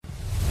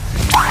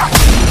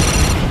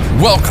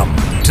Welcome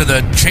to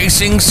the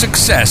Chasing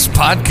Success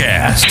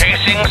Podcast.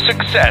 Chasing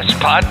Success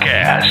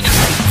Podcast.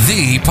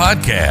 The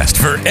podcast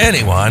for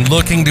anyone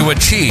looking to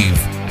achieve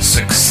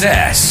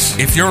success.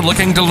 If you're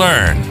looking to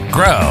learn,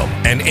 grow,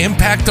 and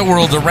impact the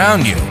world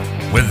around you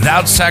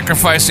without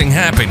sacrificing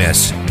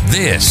happiness,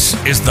 this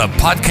is the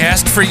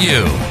podcast for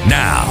you.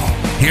 Now,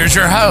 here's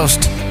your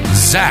host,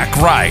 Zach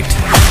Wright.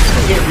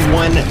 Hey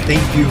everyone,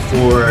 thank you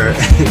for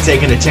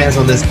taking a chance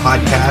on this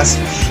podcast.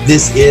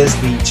 This is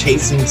the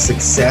Chasing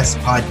Success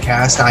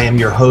Podcast. I am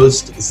your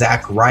host,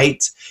 Zach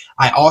Wright.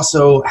 I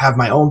also have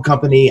my own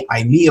company,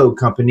 IMEO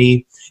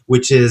Company,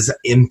 which is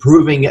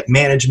improving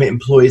management,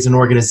 employees, and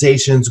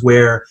organizations,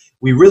 where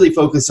we really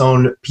focus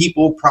on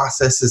people,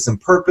 processes,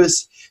 and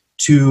purpose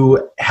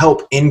to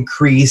help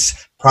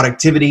increase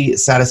productivity,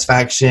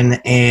 satisfaction,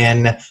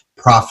 and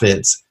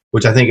profits,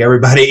 which I think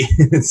everybody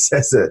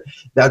says it.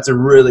 That's a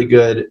really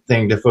good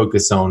thing to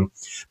focus on.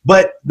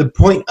 But the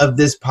point of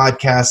this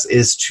podcast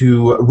is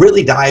to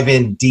really dive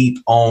in deep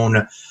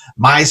on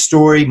my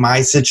story,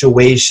 my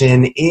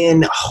situation,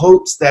 in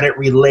hopes that it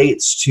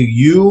relates to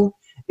you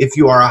if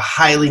you are a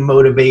highly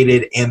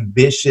motivated,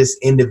 ambitious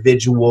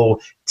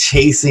individual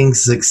chasing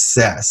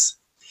success.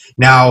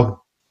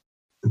 Now,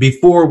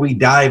 before we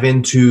dive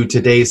into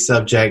today's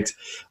subject,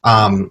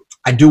 I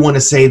do want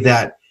to say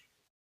that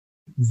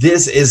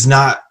this is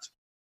not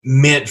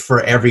meant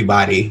for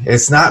everybody.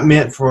 It's not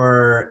meant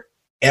for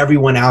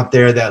everyone out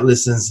there that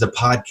listens to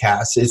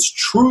podcasts. It's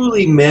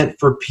truly meant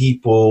for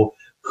people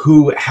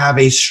who have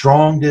a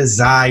strong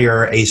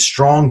desire, a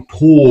strong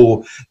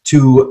pull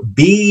to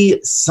be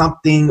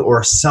something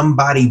or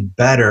somebody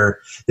better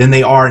than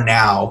they are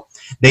now.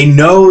 They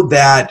know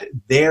that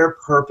their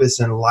purpose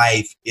in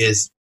life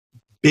is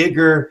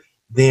bigger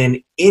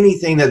than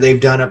anything that they've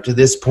done up to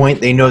this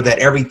point. They know that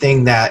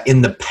everything that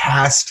in the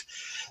past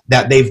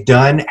that they've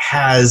done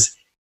has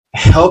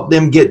help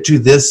them get to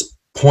this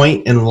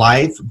point in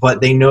life,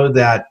 but they know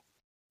that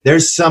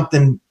there's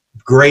something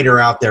greater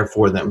out there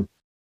for them.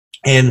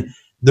 And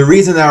the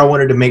reason that I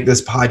wanted to make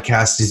this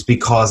podcast is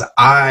because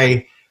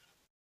I'm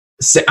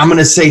going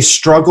to say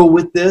struggle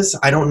with this.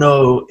 I don't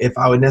know if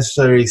I would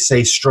necessarily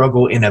say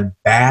struggle in a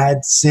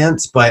bad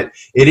sense, but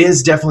it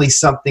is definitely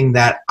something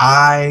that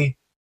I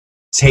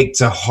take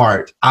to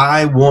heart.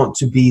 I want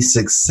to be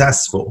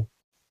successful.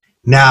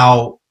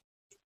 Now,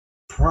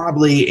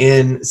 probably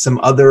in some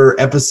other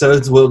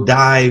episodes, we'll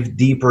dive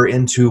deeper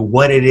into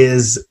what it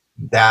is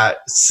that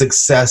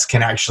success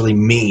can actually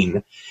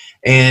mean.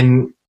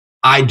 And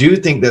I do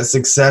think that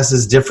success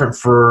is different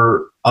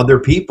for other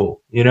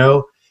people. You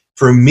know,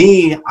 for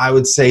me, I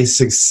would say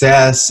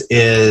success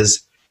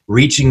is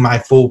reaching my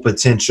full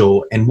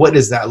potential. And what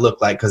does that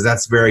look like? Because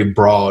that's very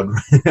broad.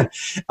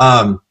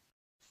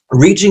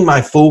 Reaching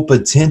my full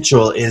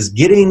potential is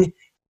getting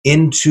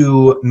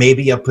into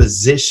maybe a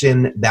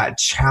position that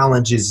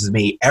challenges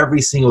me every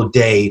single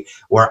day,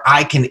 where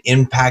I can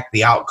impact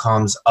the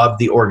outcomes of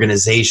the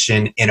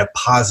organization in a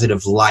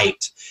positive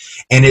light.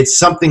 And it's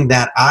something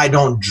that I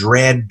don't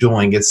dread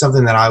doing. It's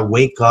something that I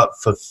wake up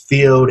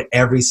fulfilled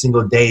every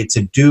single day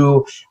to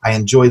do. I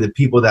enjoy the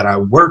people that I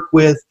work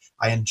with.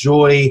 I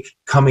enjoy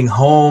coming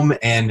home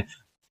and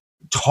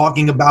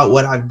talking about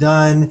what I've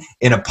done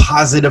in a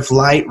positive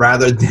light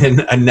rather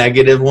than a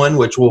negative one,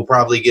 which we'll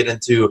probably get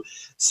into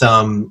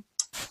some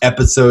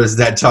episodes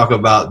that talk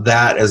about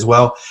that as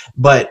well.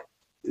 But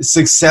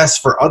success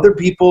for other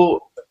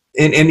people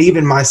and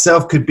even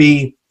myself could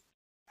be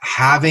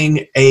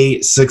having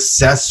a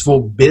successful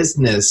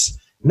business,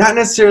 not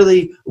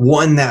necessarily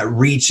one that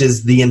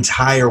reaches the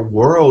entire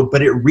world,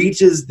 but it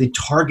reaches the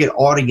target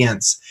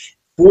audience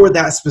for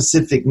that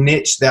specific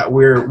niche that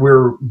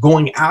we're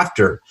going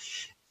after.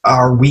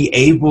 Are we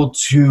able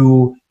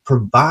to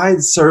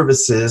provide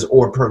services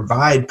or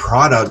provide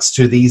products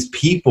to these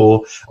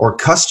people or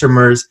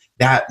customers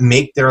that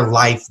make their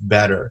life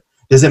better?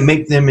 Does it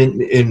make them,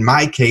 in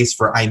my case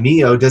for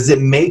IMEO, does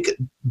it make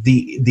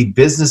the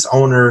business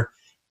owner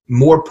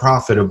more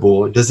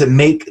profitable? Does it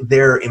make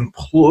their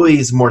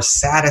employees more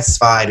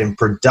satisfied and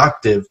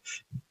productive?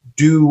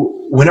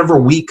 Whenever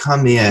we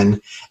come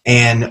in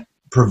and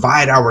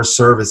provide our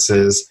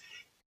services,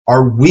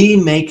 are we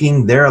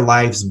making their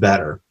lives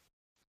better?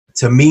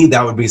 To me,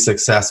 that would be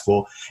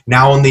successful.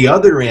 Now, on the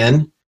other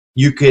end,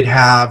 you could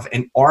have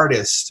an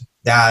artist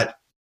that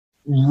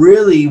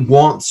really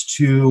wants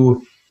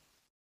to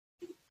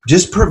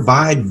just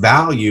provide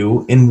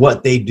value in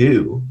what they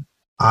do.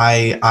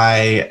 I'm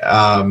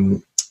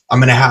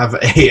going to have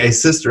a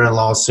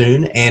sister-in-law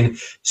soon, and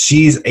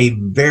she's a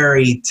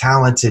very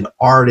talented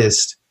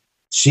artist.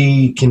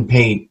 She can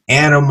paint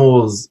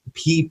animals,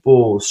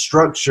 people,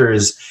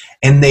 structures,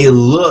 and they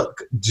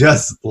look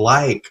just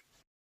like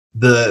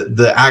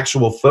the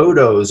actual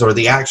photos or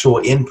the actual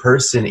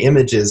in-person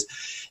images.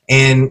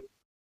 And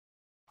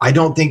I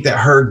don't think that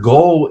her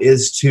goal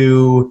is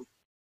to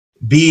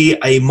be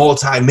a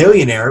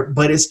multimillionaire,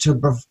 but it's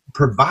to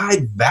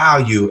provide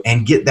value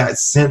and get that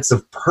sense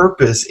of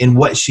purpose in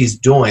what she's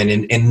doing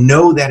and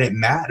know that it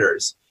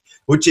matters,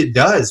 which it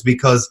does,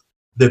 because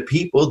the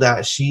people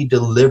that she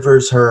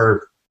delivers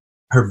her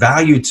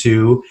value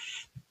to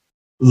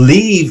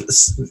leave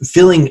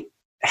feeling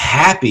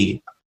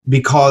happy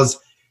because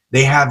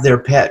they have their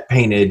pet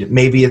painted.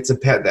 Maybe it's a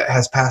pet that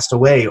has passed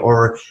away,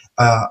 or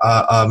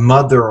a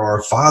mother or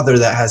a father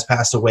that has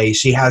passed away.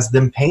 She has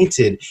them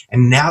painted,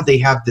 and now they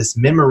have this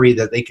memory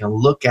that they can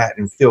look at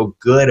and feel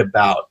good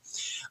about.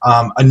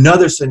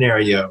 Another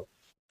scenario,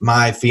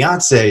 my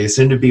fiance,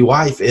 soon-to-be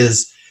wife,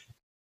 is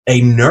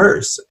a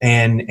nurse,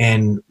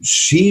 and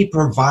she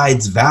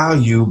provides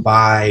value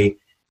by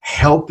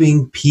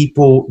helping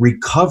people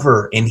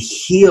recover and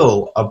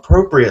heal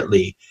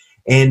appropriately.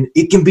 And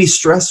it can be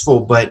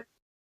stressful, but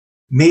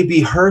maybe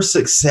her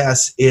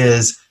success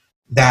is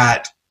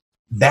that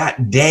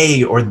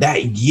day or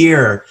that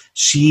year,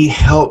 she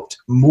helped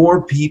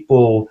more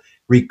people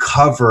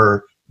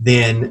recover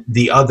than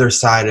the other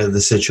side of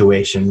the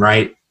situation,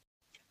 right?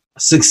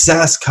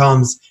 Success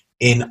comes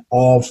in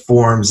all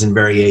forms and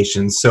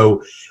variations.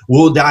 So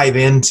we'll dive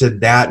into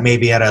that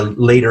maybe at a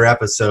later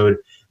episode.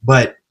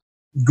 But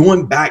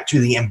going back to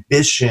the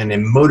ambition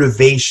and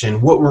motivation,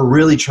 what we're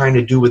really trying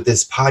to do with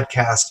this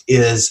podcast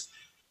is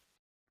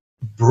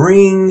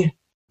bring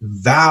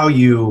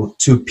value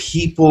to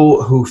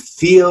people who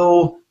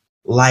feel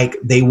like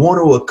they want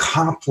to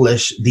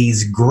accomplish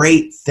these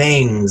great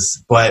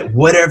things, but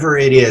whatever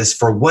it is,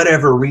 for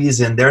whatever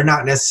reason, they're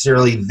not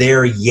necessarily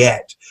there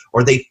yet,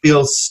 or they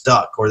feel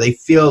stuck, or they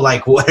feel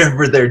like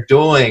whatever they're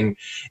doing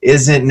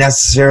isn't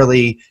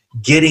necessarily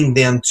getting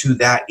them to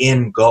that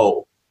end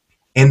goal.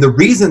 And the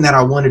reason that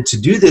I wanted to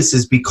do this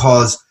is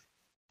because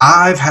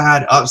I've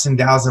had ups and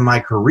downs in my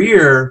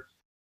career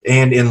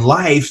and in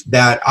life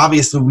that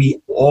obviously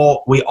we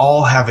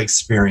all have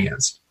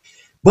experienced.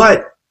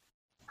 But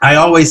I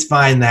always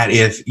find that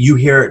if you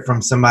hear it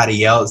from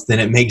somebody else, then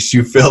it makes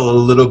you feel a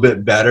little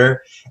bit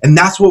better. And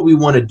that's what we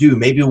want to do.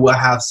 Maybe we'll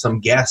have some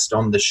guest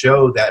on the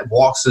show that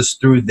walks us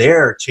through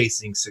their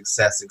chasing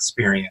success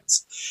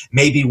experience.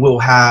 Maybe we'll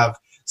have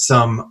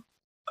some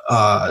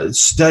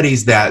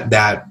studies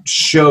that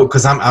show,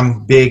 because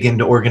I'm big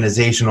into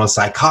organizational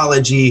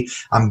psychology.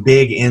 I'm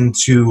big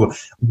into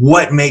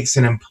what makes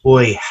an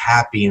employee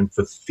happy and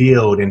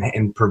fulfilled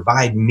and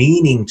provide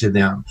meaning to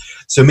them.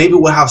 So maybe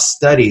we'll have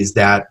studies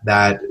that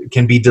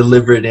can be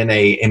delivered in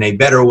a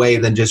better way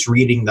than just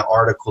reading the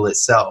article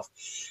itself.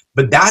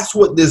 But that's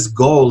what this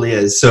goal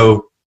is.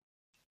 So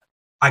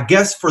I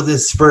guess for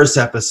this first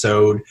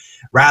episode,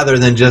 rather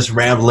than just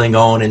rambling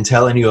on and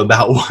telling you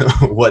about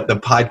what the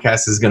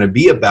podcast is going to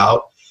be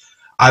about,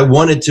 I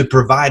wanted to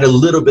provide a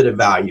little bit of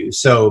value.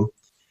 So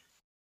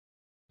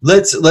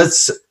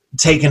let's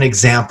take an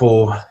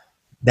example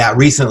that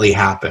recently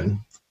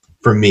happened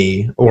for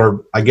me,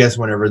 or I guess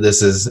whenever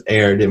this is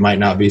aired, it might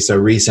not be so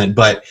recent,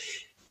 but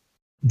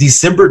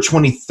December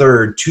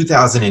 23rd,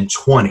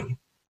 2020,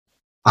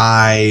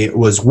 I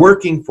was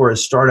working for a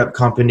startup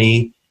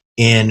company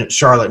in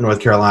Charlotte,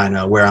 North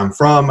Carolina, where I'm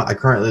from. I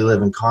currently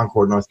live in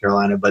Concord, North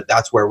Carolina, but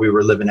that's where we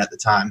were living at the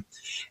time.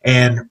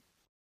 And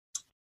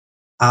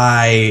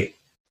I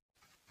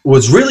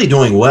was really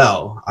doing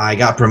well. I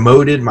got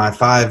promoted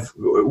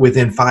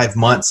within 5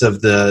 months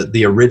of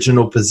the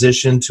original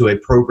position to a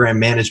program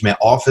management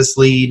office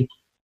lead.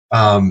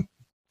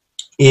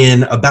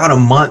 In about a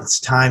month's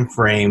time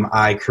frame,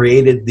 I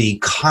created the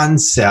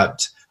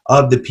concept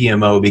of the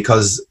PMO,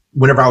 because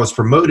whenever I was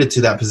promoted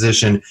to that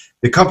position,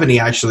 the company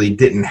actually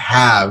didn't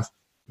have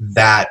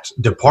that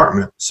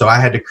department. So I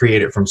had to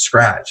create it from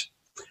scratch.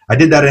 I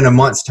did that in a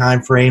month's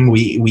time frame.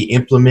 We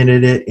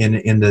implemented it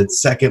in the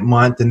second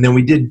month, and then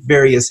we did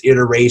various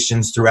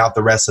iterations throughout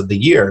the rest of the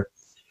year.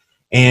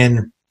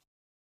 And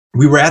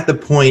we were at the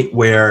point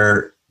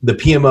where the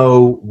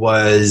PMO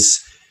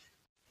was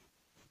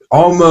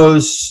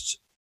almost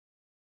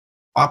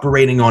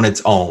operating on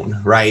its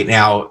own right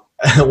now.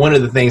 One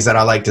of the things that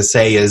I like to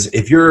say is,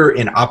 if you're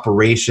in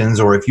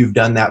operations, or if you've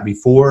done that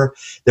before,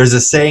 there's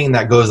a saying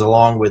that goes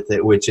along with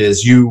it, which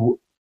is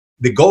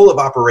the goal of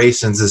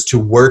operations is to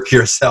work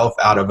yourself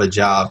out of a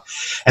job.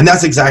 And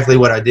that's exactly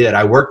what I did.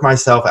 I worked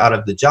myself out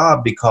of the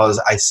job because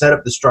I set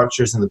up the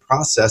structures and the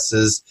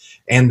processes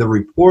and the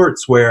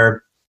reports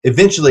where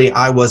eventually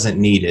I wasn't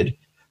needed.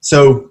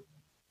 So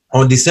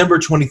on December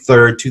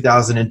 23rd,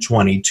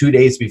 2020, 2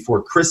 days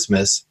before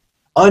Christmas,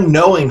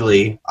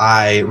 unknowingly,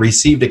 I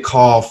received a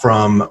call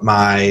from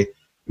my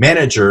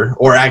manager,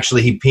 or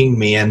actually he pinged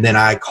me, and then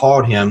I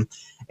called him,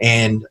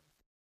 and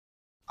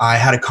I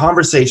had a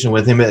conversation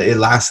with him. It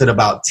lasted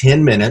about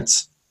 10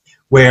 minutes,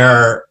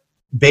 where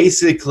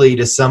basically,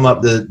 to sum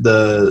up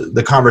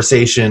the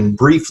conversation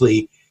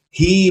briefly,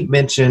 he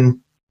mentioned,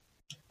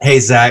 "Hey,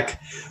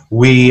 Zach,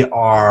 we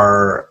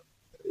are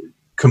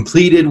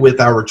completed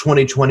with our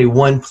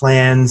 2021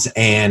 plans,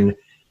 and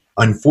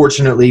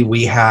unfortunately,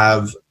 we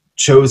have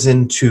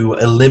chosen to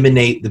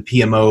eliminate the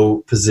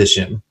PMO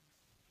position."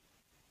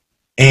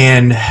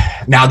 And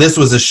now this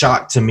was a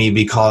shock to me,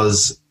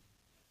 because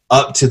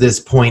up to this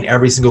point,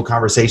 every single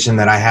conversation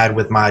that I had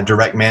with my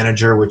direct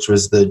manager, which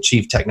was the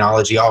chief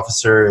technology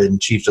officer and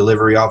chief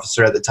delivery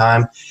officer at the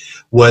time,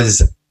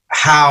 was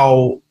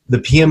how the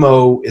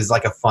PMO is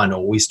like a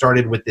funnel. We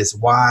started with this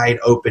wide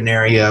open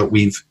area.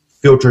 We've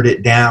filtered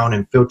it down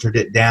and filtered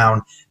it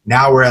down.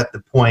 Now we're at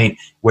the point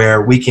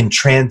where we can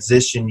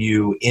transition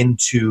you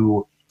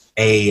into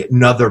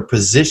another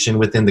position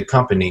within the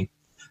company.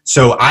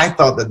 So I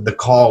thought that the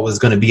call was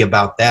going to be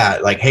about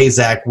that. Like, hey,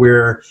 Zach,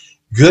 we're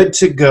good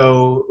to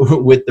go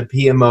with the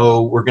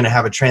PMO. We're going to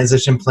have a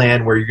transition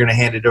plan where you're going to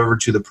hand it over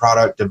to the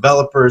product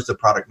developers, the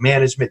product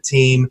management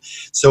team,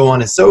 so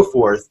on and so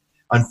forth.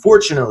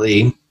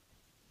 Unfortunately,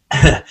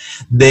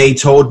 they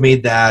told me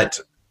that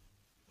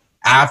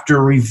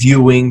after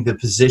reviewing the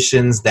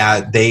positions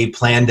that they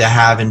planned to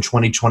have in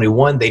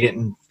 2021, they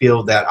didn't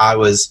feel that I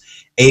was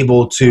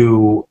able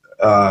to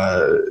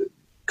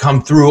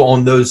come through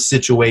on those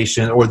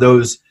situations or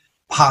those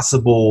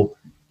possible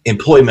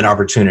employment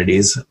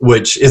opportunities,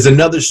 which is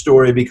another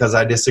story because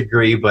I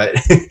disagree, but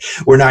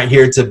we're not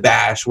here to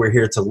bash, we're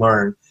here to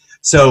learn.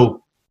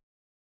 So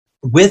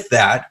with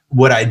that,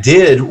 what I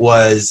did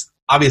was,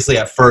 obviously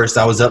at first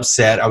I was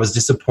upset, I was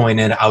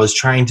disappointed, I was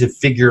trying to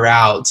figure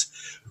out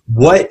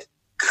what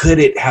could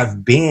it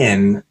have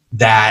been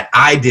that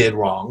I did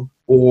wrong,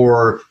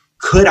 or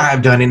could I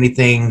have done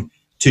anything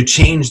to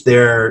change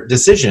their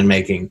decision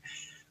making?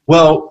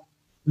 Well,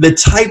 the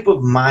type of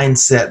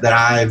mindset that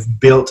I've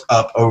built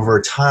up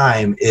over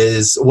time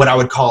is what I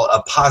would call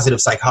a positive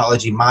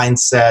psychology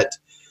mindset.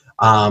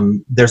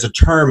 There's a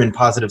term in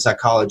positive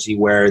psychology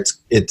where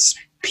it's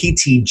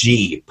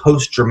PTG,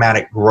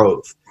 post-traumatic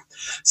growth.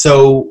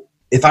 So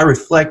if I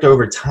reflect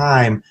over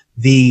time,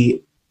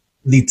 the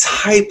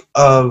type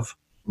of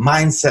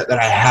mindset that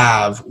I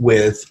have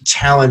with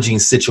challenging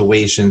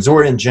situations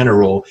or in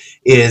general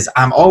is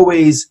I'm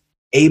always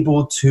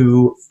able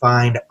to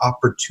find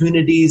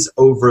opportunities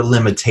over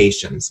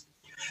limitations.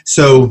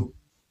 So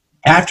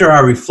after I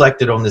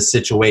reflected on this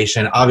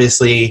situation,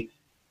 obviously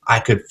I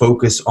could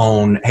focus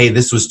on, hey,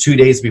 this was 2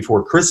 days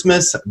before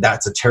Christmas.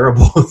 That's a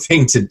terrible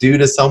thing to do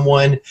to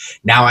someone.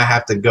 Now I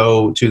have to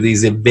go to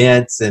these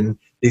events and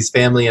these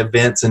family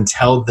events and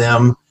tell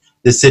them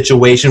the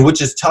situation,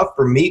 which is tough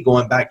for me,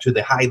 going back to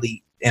the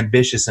highly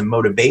ambitious and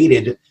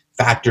motivated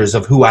factors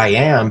of who I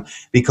am,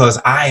 because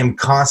I am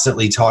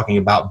constantly talking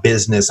about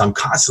business. I'm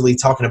constantly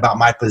talking about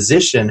my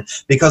position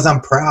because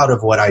I'm proud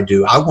of what I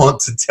do. I want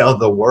to tell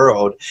the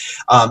world.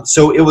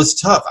 So it was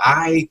tough.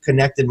 I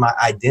connected my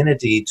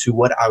identity to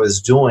what I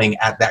was doing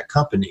at that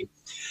company.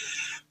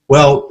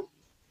 Well,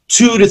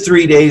 2 to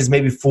 3 days,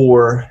 maybe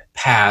 4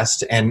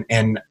 passed,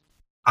 and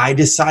I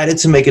decided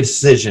to make a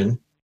decision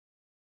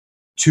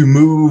to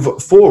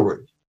move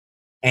forward.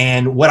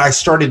 And what I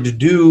started to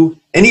do,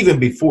 and even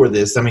before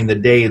this, I mean, the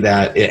day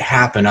that it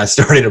happened, I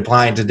started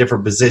applying to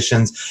different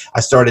positions. I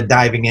started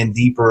diving in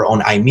deeper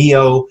on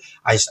IMEO.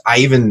 I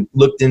even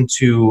looked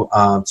into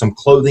some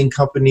clothing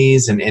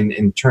companies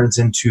and turns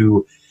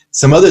into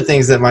some other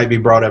things that might be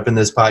brought up in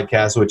this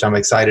podcast, which I'm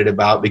excited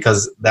about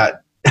because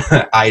that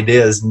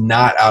idea is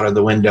not out of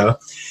the window.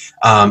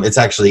 It's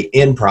actually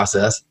in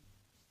process.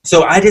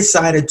 So I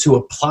decided to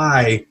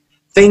apply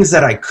things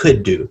that I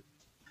could do.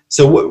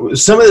 So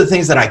some of the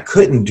things that I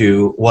couldn't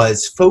do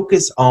was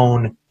focus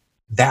on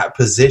that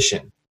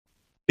position,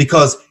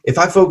 because if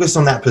I focus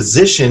on that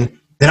position,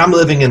 then I'm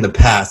living in the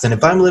past. And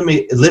if I'm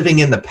living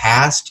in the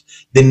past,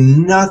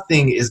 then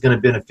nothing is going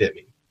to benefit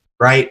me,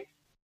 right?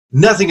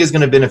 Nothing is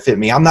going to benefit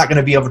me. I'm not going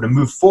to be able to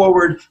move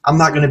forward. I'm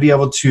not going to be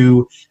able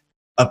to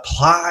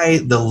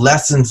apply the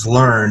lessons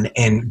learned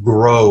and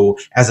grow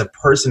as a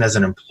person, as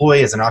an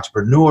employee, as an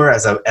entrepreneur,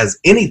 as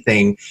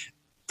anything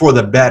for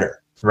the better.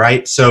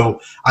 Right?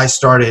 So I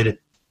started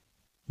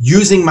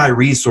using my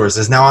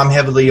resources. Now I'm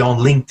heavily on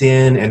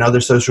LinkedIn and other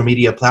social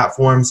media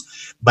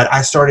platforms, but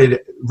I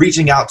started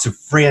reaching out to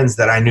friends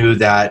that I knew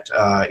that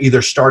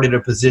either started a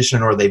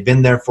position or they've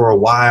been there for a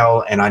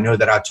while, and I know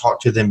that I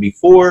talked to them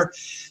before.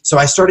 So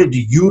I started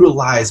to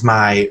utilize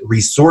my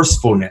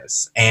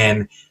resourcefulness,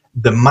 and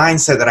the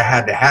mindset that I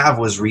had to have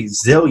was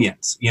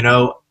resilience. You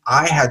know,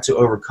 I had to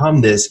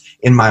overcome this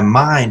in my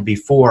mind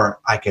before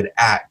I could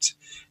act.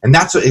 And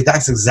that's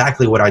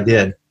exactly what I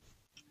did.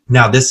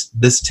 Now,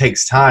 this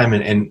takes time,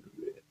 and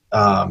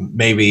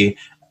maybe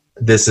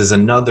this is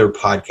another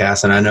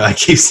podcast, and I know I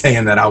keep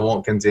saying that I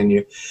won't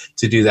continue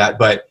to do that.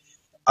 But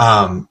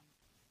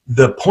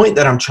the point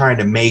that I'm trying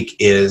to make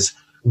is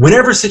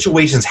whenever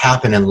situations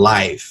happen in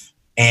life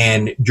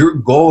and your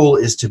goal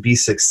is to be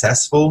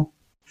successful,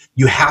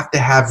 you have to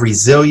have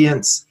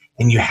resilience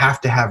and you have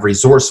to have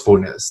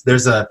resourcefulness.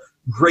 There's a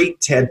great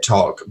TED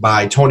Talk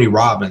by Tony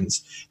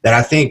Robbins that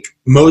I think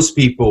most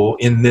people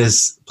in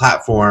this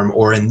platform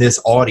or in this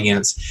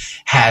audience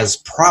has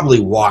probably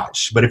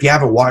watched. But if you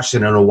haven't watched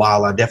it in a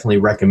while, I definitely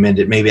recommend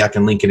it. Maybe I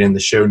can link it in the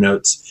show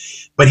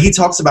notes. But he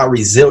talks about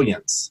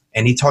resilience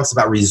and he talks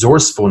about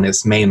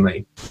resourcefulness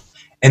mainly.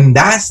 And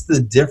that's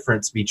the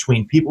difference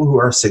between people who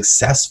are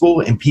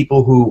successful and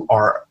people who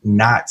are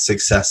not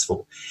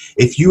successful.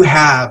 If you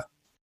have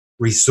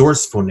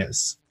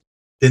resourcefulness,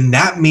 then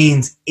that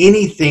means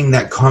anything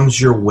that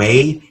comes your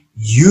way,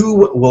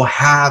 you will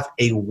have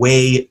a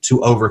way to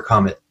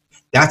overcome it.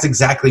 That's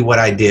exactly what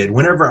I did.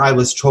 Whenever I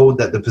was told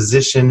that the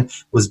position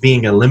was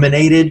being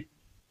eliminated,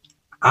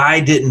 I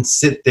didn't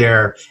sit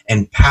there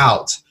and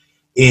pout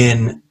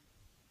in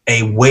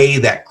a way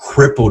that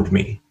crippled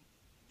me.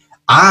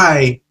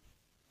 I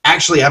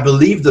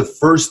believe the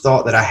first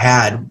thought that I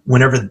had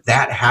whenever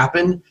that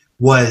happened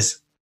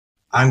was,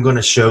 I'm going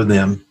to show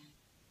them.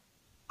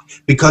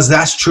 Because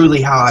that's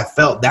truly how I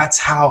felt. That's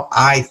how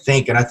I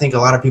think. And I think a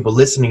lot of people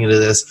listening to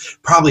this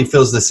probably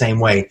feels the same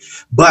way.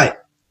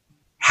 But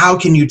how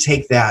can you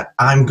take that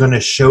I'm going to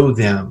show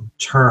them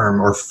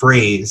term or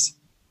phrase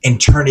and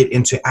turn it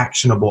into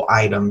actionable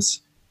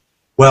items?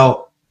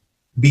 Well,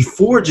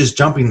 before just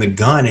jumping the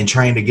gun and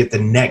trying to get the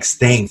next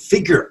thing,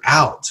 figure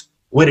out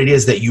what it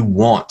is that you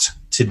want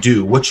to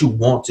do, what you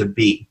want to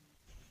be.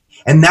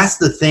 And that's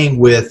the thing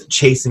with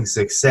chasing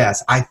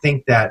success. I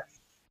think that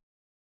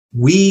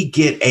we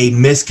get a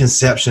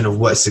misconception of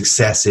what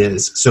success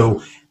is.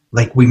 So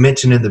like we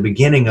mentioned in the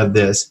beginning of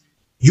this,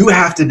 you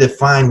have to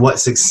define what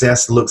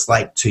success looks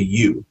like to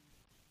you.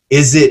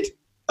 Is it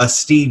a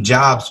Steve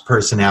Jobs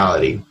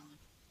personality?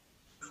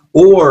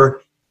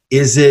 Or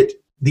is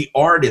it the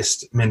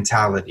artist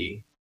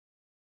mentality?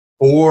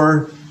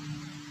 Or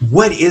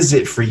what is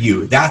it for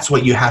you? That's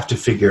what you have to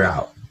figure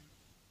out.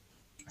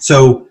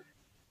 So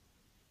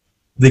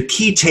the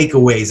key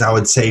takeaways I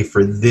would say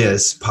for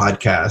this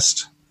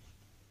podcast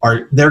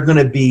they're going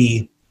to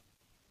be,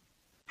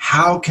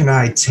 how can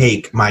I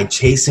take my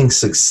chasing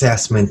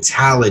success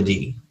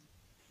mentality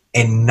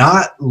and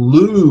not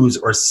lose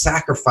or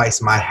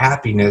sacrifice my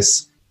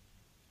happiness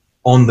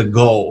on the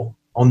goal,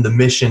 on the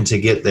mission to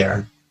get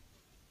there?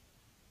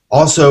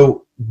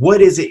 Also,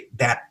 what is it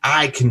that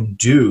I can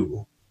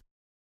do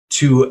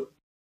to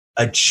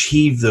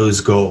achieve those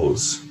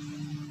goals?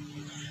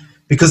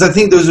 Because I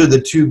think those are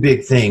the two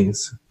big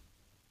things.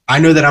 I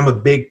know that I'm a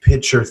big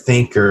picture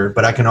thinker,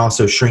 but I can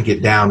also shrink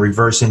it down,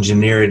 reverse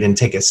engineer it, and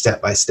take it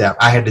step by step.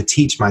 I had to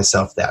teach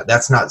myself that.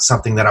 That's not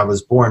something that I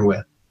was born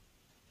with.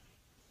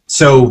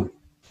 So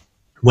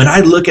when I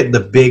look at the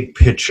big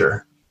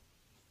picture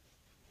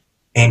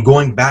and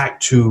going back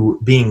to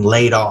being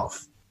laid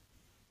off,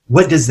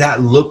 what does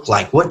that look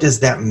like? What does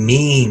that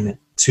mean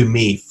to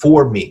me,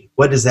 for me?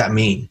 What does that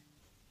mean?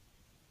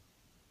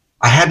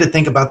 I had to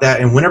think about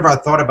that. And whenever I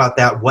thought about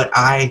that, what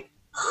I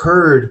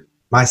heard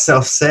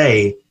myself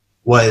say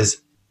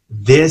was,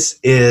 this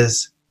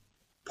is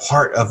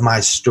part of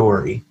my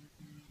story.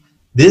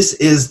 This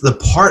is the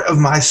part of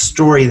my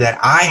story that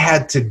I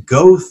had to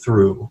go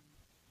through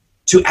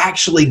to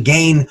actually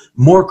gain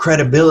more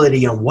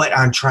credibility in what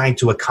I'm trying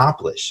to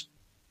accomplish.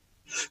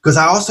 Because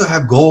I also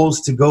have goals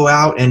to go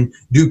out and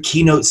do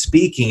keynote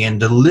speaking and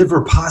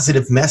deliver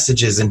positive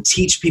messages and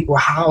teach people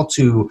how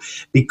to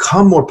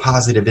become more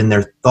positive in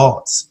their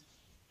thoughts.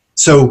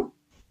 So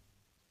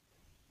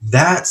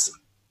that's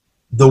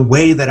the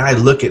way that I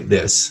look at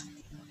this,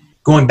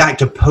 going back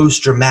to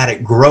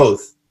post-traumatic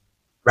growth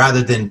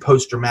rather than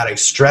post-traumatic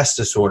stress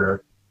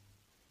disorder.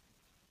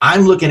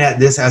 I'm looking at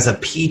this as a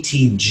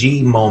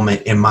PTG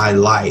moment in my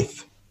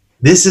life.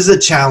 This is a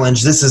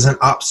challenge. This is an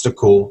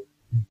obstacle,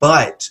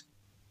 but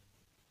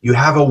you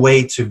have a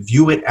way to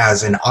view it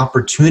as an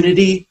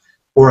opportunity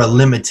or a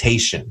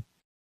limitation.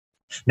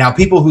 Now,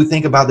 people who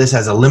think about this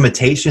as a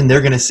limitation, they're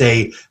going to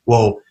say,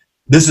 well,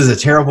 this is a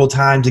terrible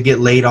time to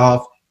get laid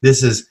off.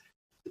 This is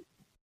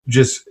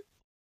just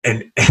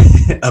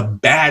a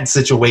bad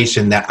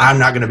situation that I'm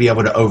not going to be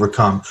able to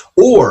overcome.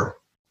 Or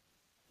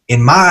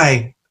in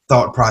my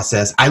thought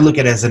process, I look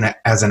at it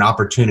as an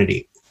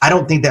opportunity. I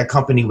don't think that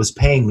company was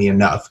paying me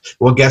enough.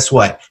 Well, guess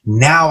what?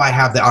 Now I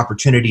have the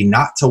opportunity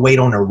not to wait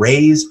on a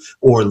raise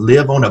or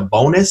live on a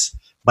bonus,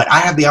 but I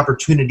have the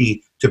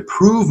opportunity to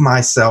prove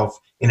myself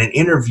in an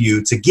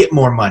interview to get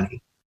more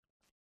money,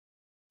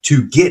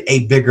 to get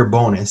a bigger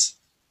bonus.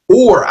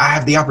 Or I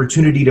have the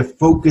opportunity to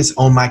focus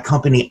on my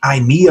company,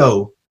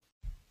 IMEO,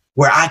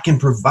 where I can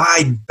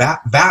provide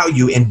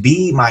value and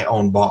be my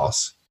own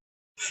boss.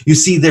 You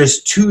see,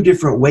 there's two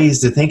different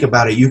ways to think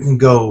about it. You can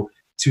go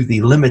to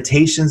the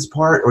limitations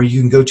part, or you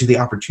can go to the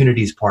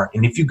opportunities part.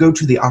 And if you go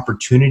to the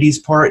opportunities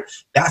part,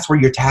 that's where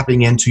you're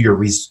tapping into your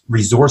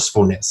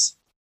resourcefulness.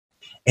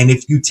 And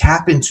if you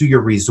tap into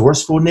your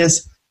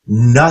resourcefulness,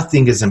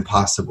 nothing is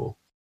impossible.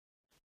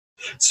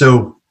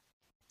 So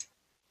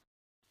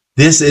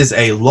this is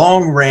a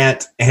long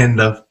rant and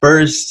the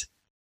first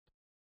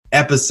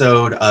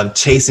episode of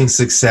Chasing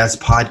Success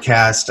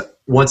podcast.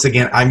 Once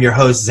again, I'm your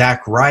host,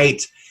 Zach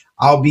Wright.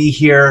 I'll be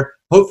here.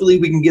 Hopefully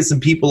we can get some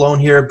people on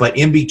here, but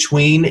in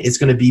between, it's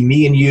going to be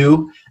me and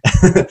you.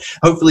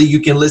 Hopefully you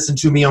can listen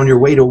to me on your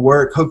way to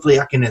work. Hopefully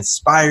I can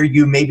inspire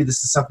you. Maybe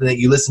this is something that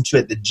you listen to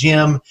at the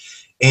gym,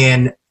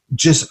 and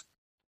just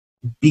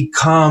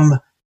become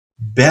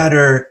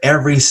better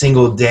every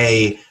single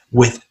day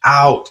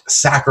without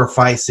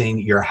sacrificing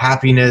your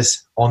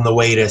happiness on the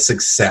way to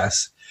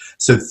success.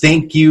 So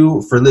thank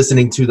you for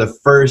listening to the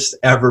first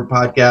ever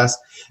podcast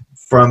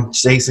from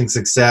Chasing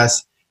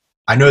Success.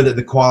 I know that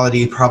the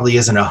quality probably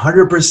isn't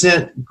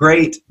 100%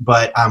 great,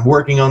 but I'm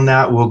working on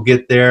that. We'll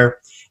get there.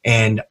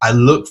 And I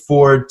look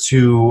forward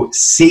to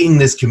seeing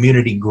this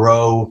community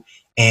grow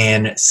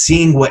and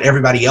seeing what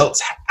everybody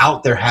else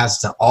out there has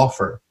to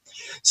offer.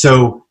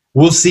 So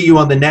We'll see you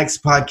on the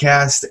next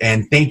podcast,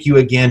 and thank you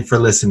again for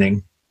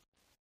listening.